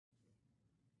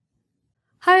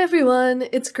Hi everyone,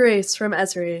 it's Grace from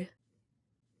Esri.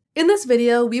 In this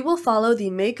video, we will follow the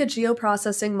Make a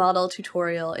Geoprocessing Model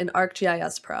tutorial in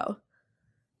ArcGIS Pro.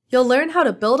 You'll learn how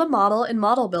to build a model in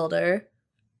Model Builder,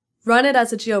 run it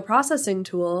as a geoprocessing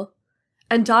tool,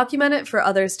 and document it for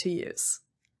others to use.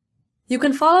 You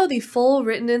can follow the full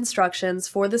written instructions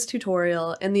for this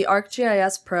tutorial in the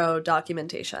ArcGIS Pro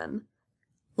documentation.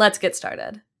 Let's get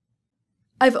started.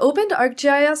 I've opened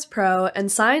ArcGIS Pro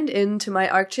and signed in to my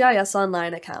ArcGIS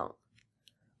Online account.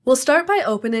 We'll start by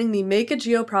opening the Make a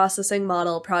Geoprocessing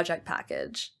Model project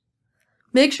package.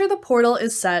 Make sure the portal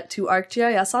is set to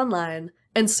ArcGIS Online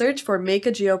and search for Make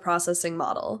a Geoprocessing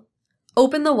Model.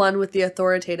 Open the one with the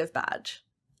authoritative badge.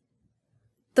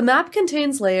 The map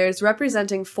contains layers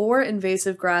representing 4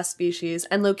 invasive grass species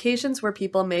and locations where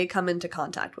people may come into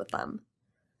contact with them.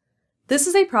 This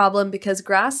is a problem because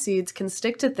grass seeds can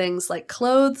stick to things like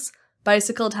clothes,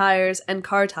 bicycle tires, and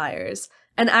car tires,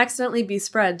 and accidentally be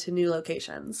spread to new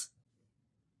locations.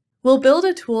 We'll build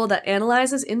a tool that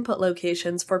analyzes input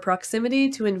locations for proximity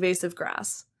to invasive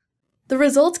grass. The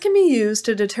results can be used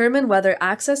to determine whether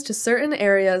access to certain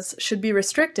areas should be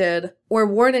restricted or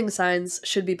warning signs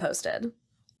should be posted.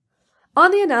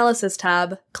 On the Analysis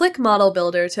tab, click Model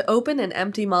Builder to open an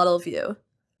empty model view.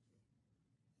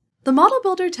 The Model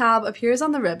Builder tab appears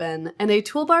on the ribbon, and a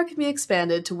toolbar can be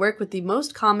expanded to work with the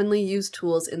most commonly used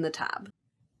tools in the tab.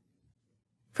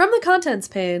 From the Contents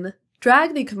pane,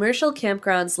 drag the Commercial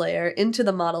Campgrounds layer into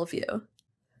the model view.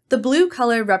 The blue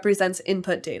color represents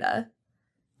input data.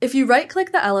 If you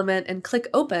right-click the element and click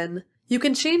Open, you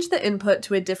can change the input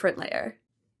to a different layer.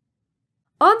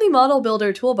 On the Model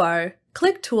Builder toolbar,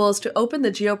 click Tools to open the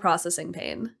Geoprocessing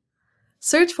pane.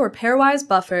 Search for Pairwise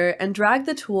Buffer and drag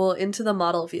the tool into the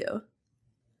model view.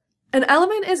 An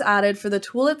element is added for the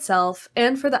tool itself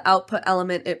and for the output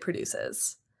element it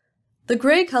produces. The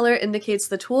gray color indicates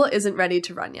the tool isn't ready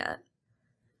to run yet.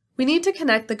 We need to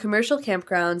connect the commercial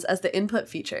campgrounds as the input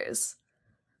features.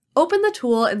 Open the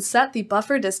tool and set the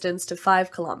buffer distance to 5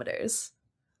 kilometers.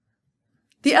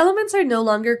 The elements are no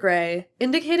longer gray,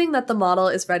 indicating that the model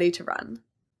is ready to run.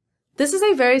 This is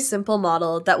a very simple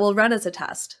model that will run as a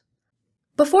test.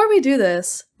 Before we do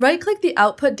this, right-click the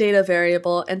output data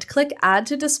variable and click Add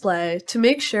to Display to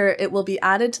make sure it will be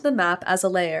added to the map as a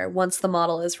layer once the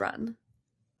model is run.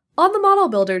 On the Model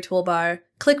Builder toolbar,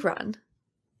 click Run.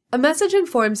 A message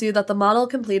informs you that the model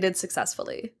completed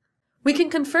successfully. We can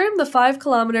confirm the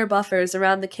 5-kilometer buffers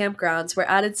around the campgrounds were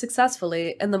added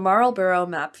successfully in the Marlborough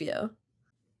map view.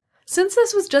 Since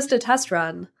this was just a test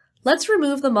run, let's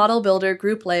remove the Model Builder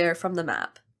group layer from the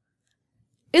map.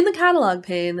 In the Catalog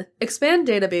pane, expand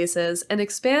Databases and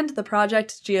expand the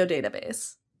Project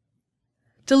Geodatabase.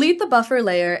 Delete the buffer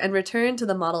layer and return to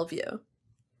the model view.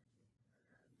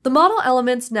 The model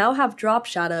elements now have drop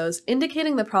shadows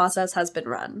indicating the process has been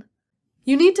run.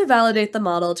 You need to validate the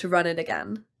model to run it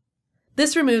again.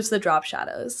 This removes the drop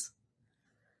shadows.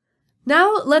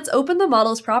 Now let's open the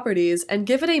model's properties and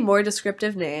give it a more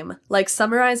descriptive name, like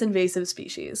Summarize Invasive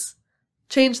Species.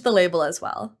 Change the label as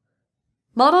well.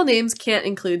 Model names can't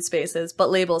include spaces, but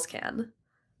labels can.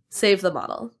 Save the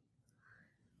model.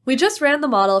 We just ran the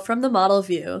model from the model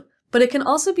view, but it can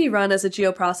also be run as a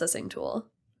geoprocessing tool.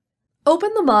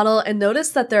 Open the model and notice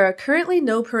that there are currently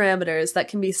no parameters that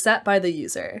can be set by the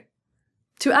user.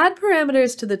 To add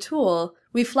parameters to the tool,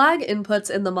 we flag inputs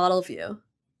in the model view.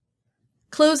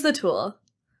 Close the tool.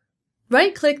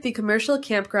 Right-click the Commercial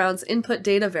Campgrounds input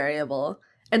data variable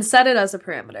and set it as a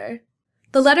parameter.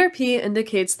 The letter P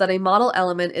indicates that a model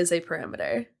element is a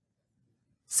parameter.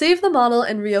 Save the model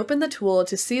and reopen the tool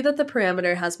to see that the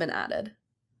parameter has been added.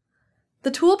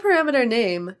 The tool parameter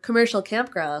name, Commercial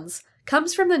Campgrounds,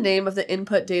 comes from the name of the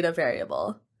input data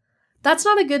variable. That's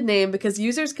not a good name because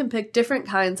users can pick different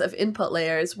kinds of input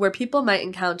layers where people might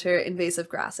encounter invasive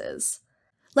grasses.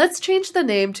 Let's change the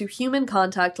name to Human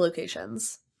Contact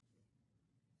Locations.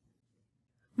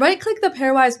 Right-click the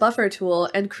Pairwise Buffer tool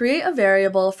and create a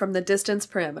variable from the distance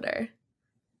parameter.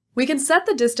 We can set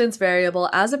the distance variable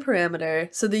as a parameter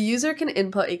so the user can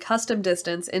input a custom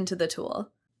distance into the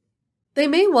tool. They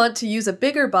may want to use a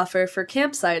bigger buffer for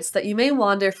campsites that you may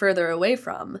wander further away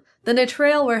from than a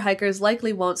trail where hikers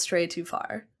likely won't stray too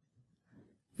far.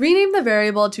 Rename the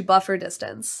variable to Buffer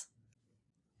Distance.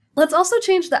 Let's also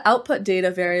change the output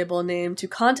data variable name to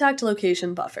Contact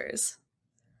Location Buffers.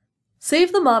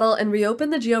 Save the model and reopen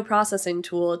the geoprocessing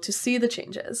tool to see the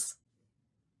changes.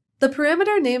 The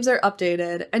parameter names are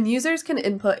updated and users can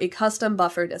input a custom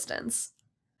buffer distance.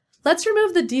 Let's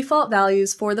remove the default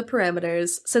values for the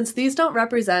parameters since these don't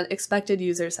represent expected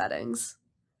user settings.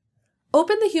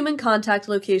 Open the Human Contact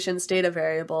Locations data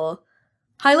variable,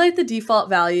 highlight the default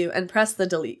value and press the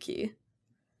Delete key.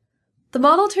 The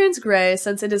model turns gray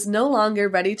since it is no longer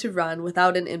ready to run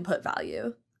without an input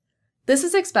value. This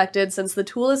is expected since the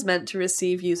tool is meant to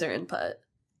receive user input.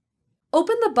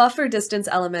 Open the buffer distance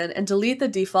element and delete the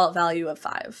default value of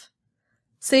 5.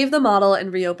 Save the model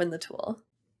and reopen the tool.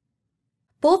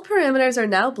 Both parameters are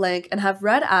now blank and have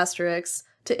red asterisks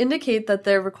to indicate that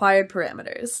they're required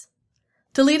parameters.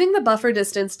 Deleting the buffer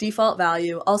distance default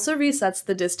value also resets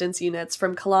the distance units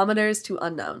from kilometers to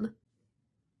unknown.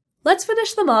 Let's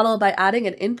finish the model by adding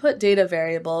an input data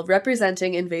variable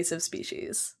representing invasive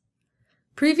species.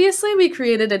 Previously, we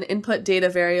created an input data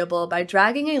variable by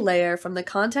dragging a layer from the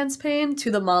Contents pane to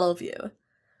the model view.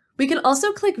 We can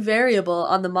also click Variable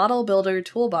on the Model Builder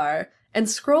toolbar and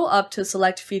scroll up to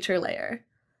select Feature Layer.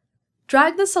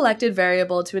 Drag the selected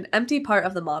variable to an empty part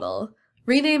of the model,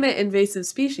 rename it Invasive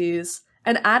Species,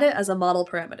 and add it as a model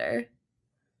parameter.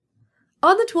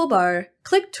 On the toolbar,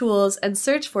 click Tools and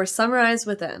search for Summarize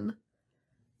Within.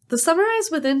 The Summarize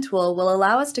Within tool will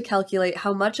allow us to calculate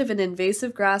how much of an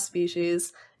invasive grass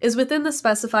species is within the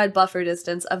specified buffer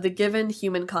distance of the given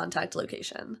human contact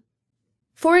location.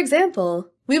 For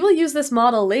example, we will use this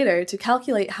model later to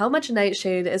calculate how much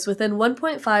nightshade is within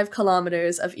 1.5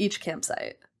 kilometers of each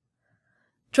campsite.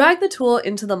 Drag the tool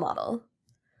into the model.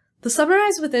 The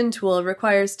Summarize Within tool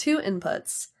requires 2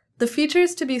 inputs: the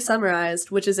features to be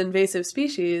summarized, which is invasive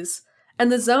species,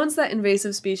 and the zones that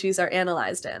invasive species are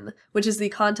analyzed in, which is the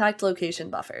contact location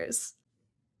buffers.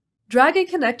 Drag a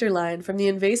connector line from the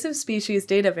invasive species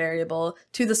data variable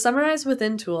to the Summarize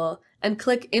Within tool and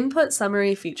click Input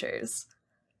Summary Features.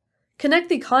 Connect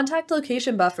the contact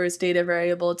location buffers data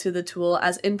variable to the tool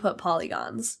as input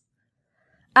polygons.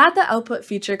 Add the output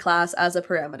feature class as a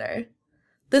parameter.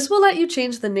 This will let you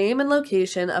change the name and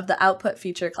location of the output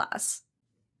feature class.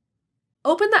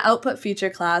 Open the output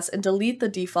feature class and delete the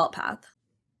default path.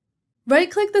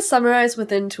 Right-click the Summarize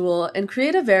Within tool and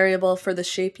create a variable for the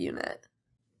shape unit.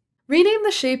 Rename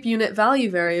the shape unit value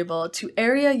variable to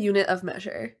area unit of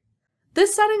measure.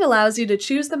 This setting allows you to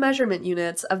choose the measurement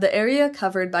units of the area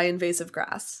covered by invasive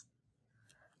grass.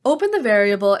 Open the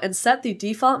variable and set the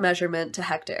default measurement to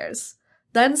hectares.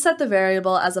 Then set the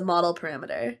variable as a model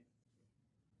parameter.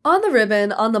 On the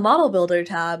ribbon on the Model Builder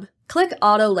tab, click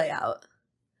Auto Layout.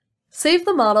 Save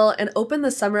the model and open the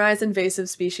Summarize Invasive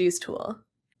Species tool.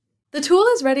 The tool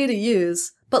is ready to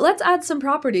use, but let's add some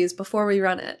properties before we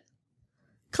run it.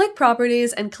 Click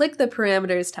Properties and click the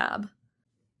Parameters tab.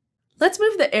 Let's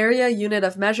move the Area Unit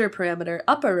of Measure parameter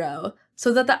up a row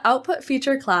so that the output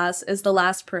feature class is the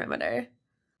last parameter.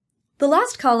 The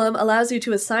last column allows you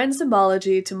to assign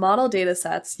symbology to model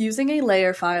datasets using a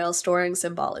layer file storing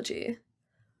symbology.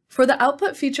 For the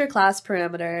output feature class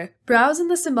parameter, browse in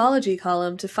the symbology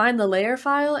column to find the layer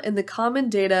file in the Common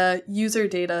Data User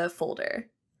Data folder.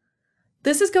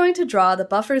 This is going to draw the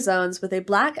buffer zones with a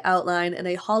black outline and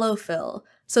a hollow fill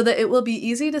so that it will be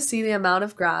easy to see the amount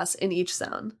of grass in each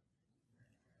zone.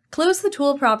 Close the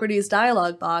Tool Properties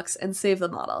dialog box and save the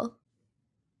model.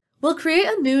 We'll create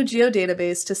a new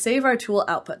geodatabase to save our tool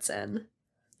outputs in.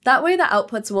 That way the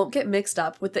outputs won't get mixed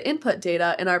up with the input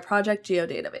data in our project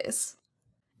geodatabase.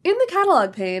 In the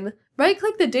Catalog pane,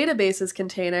 right-click the Databases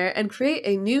container and create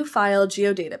a new file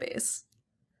geodatabase.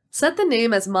 Set the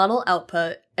name as Model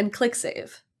Output and click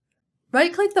Save.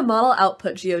 Right-click the Model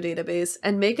Output geodatabase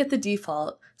and make it the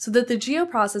default so that the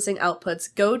geoprocessing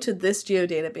outputs go to this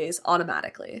geodatabase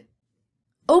automatically.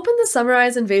 Open the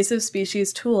Summarize Invasive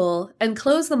Species tool and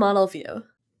close the model view.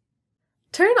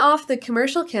 Turn off the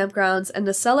Commercial Campgrounds and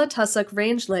Nacella-Tussock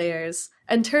range layers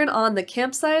and turn on the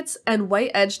Campsites and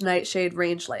White-Edged Nightshade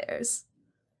range layers.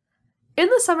 In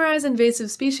the Summarize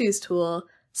Invasive Species tool,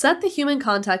 set the human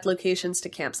contact locations to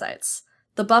campsites,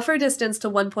 the buffer distance to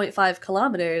 1.5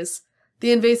 kilometers,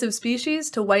 the invasive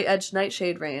species to White-Edged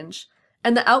Nightshade range,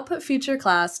 and the output feature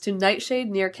class to Nightshade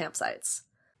near campsites.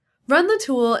 Run the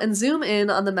tool and zoom in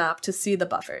on the map to see the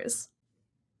buffers.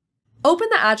 Open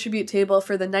the attribute table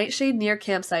for the Nightshade near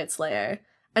campsites layer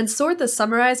and sort the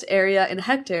summarized area in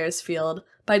hectares field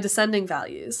by descending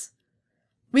values.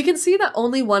 We can see that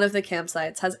only one of the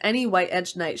campsites has any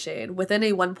white-edged nightshade within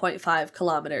a 1.5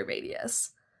 kilometer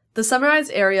radius. The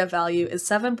summarized area value is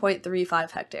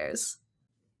 7.35 hectares.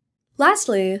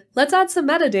 Lastly, let's add some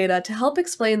metadata to help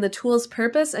explain the tool's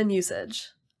purpose and usage.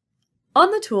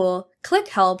 On the tool, click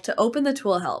Help to open the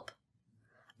tool help.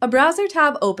 A browser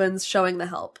tab opens showing the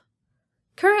help.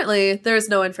 Currently, there is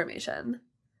no information.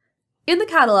 In the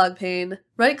Catalog pane,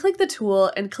 right-click the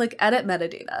tool and click Edit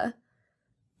Metadata.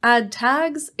 Add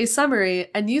tags, a summary,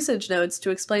 and usage notes to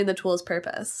explain the tool's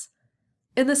purpose.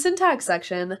 In the Syntax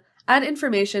section, add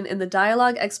information in the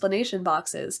dialog explanation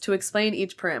boxes to explain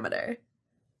each parameter.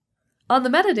 On the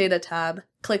Metadata tab,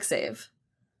 click Save.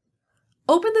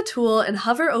 Open the tool and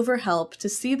hover over Help to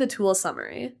see the tool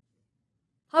summary.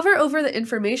 Hover over the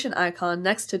information icon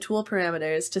next to tool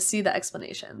parameters to see the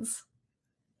explanations.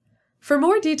 For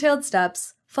more detailed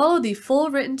steps, follow the full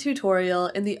written tutorial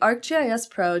in the ArcGIS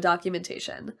Pro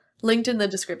documentation, linked in the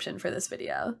description for this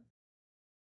video.